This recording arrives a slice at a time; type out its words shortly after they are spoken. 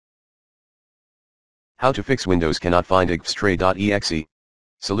How to fix Windows cannot find igfxTray.exe.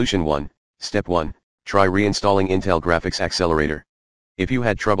 Solution 1. Step 1. Try reinstalling Intel Graphics Accelerator. If you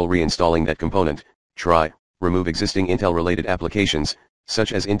had trouble reinstalling that component, try remove existing Intel-related applications,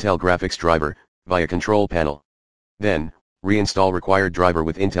 such as Intel Graphics Driver, via Control Panel. Then, reinstall required driver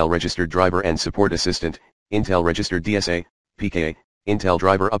with Intel Registered Driver and Support Assistant, Intel Registered DSA, PKA, Intel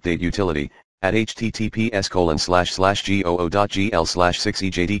Driver Update Utility, at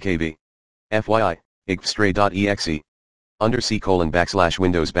https://goo.gl/6ejdkb. FYI, igfxTray.exe. Under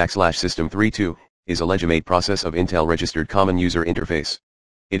C:\Windows\System32, is a legitimate process of Intel Registered Common User Interface.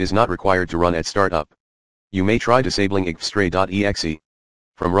 It is not required to run at startup. You may try disabling igfxTray.exe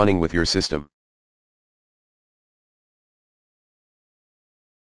from running with your system.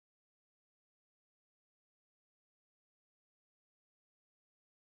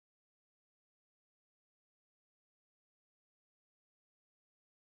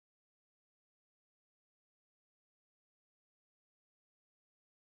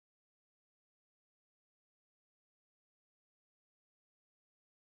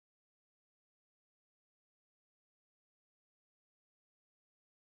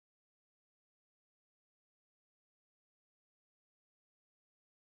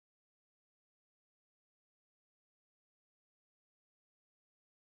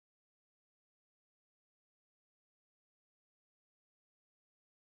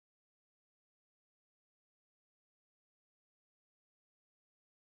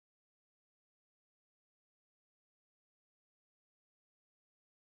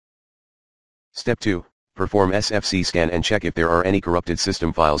 Step 2. Perform SFC scan and check if there are any corrupted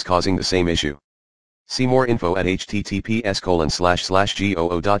system files causing the same issue. See more info at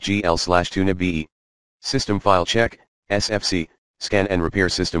https://goo.gl/tunib.be. System file check, SFC, scan and repair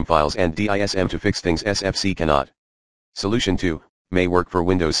system files and DISM to fix things SFC cannot. Solution 2, may work for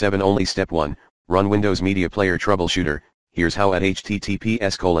Windows 7 only. Step 1, run Windows Media Player Troubleshooter. Here's how at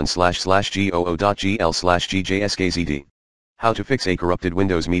https://goo.gl/gjskzd. How to fix a corrupted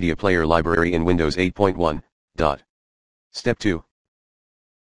Windows Media Player library in Windows 8.1. Step 2.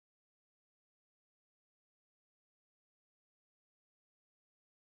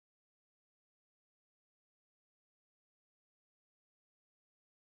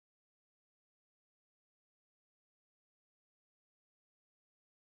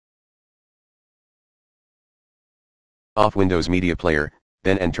 Off Windows Media Player,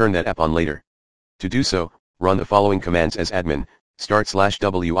 then and turn that app on later. To do so, run the following commands as admin: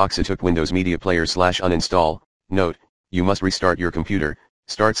 start/w-oxytook Windows Media Player /uninstall. Note, you must restart your computer.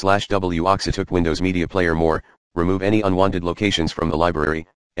 Start/w-oxytook Windows Media Player. More, remove any unwanted locations from the library.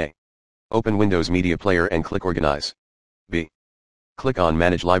 A. Open Windows Media Player and click Organize. B. Click on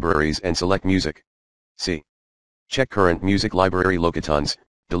Manage Libraries and select Music. C. Check current music library locatons,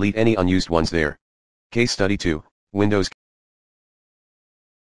 delete any unused ones there. Case Study 2, Windows.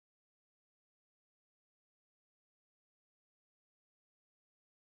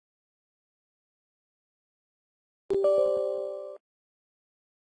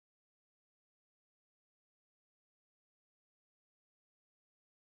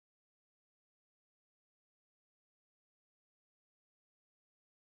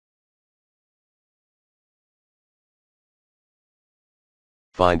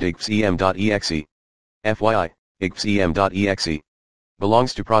 Find igfxEM.exe. FYI, igfxEM.exe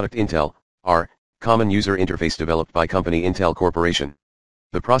belongs to Product Intel, R, Common User Interface developed by Company Intel Corporation.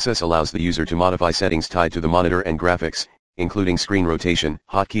 The process allows the user to modify settings tied to the monitor and graphics, including screen rotation,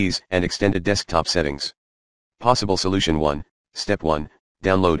 hotkeys, and extended desktop settings. Possible Solution 1, Step 1,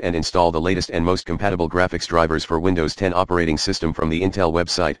 download and install the latest and most compatible graphics drivers for Windows 10 operating system from the Intel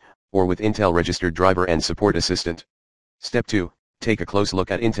website, or with Intel Registered Driver and Support Assistant. Step 2, take a close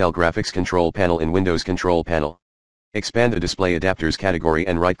look at Intel Graphics Control Panel in Windows Control Panel. Expand the Display Adapters category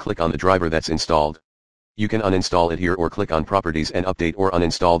and right-click on the driver that's installed. You can uninstall it here or click on Properties and update or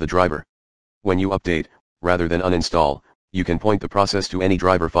uninstall the driver. When you update, rather than uninstall, you can point the process to any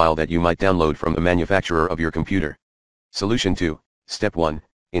driver file that you might download from the manufacturer of your computer. Solution 2, Step 1,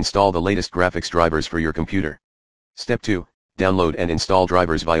 install the latest graphics drivers for your computer. Step 2, download and install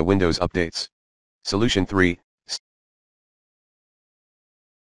drivers via Windows Updates. Solution 3,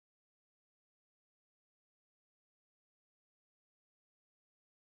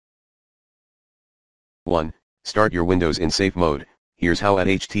 1. Start your Windows in safe mode. Here's how at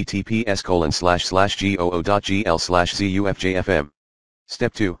https://goo.gl/zufjfm.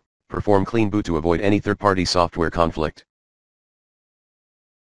 Step 2. Perform clean boot to avoid any third-party software conflict.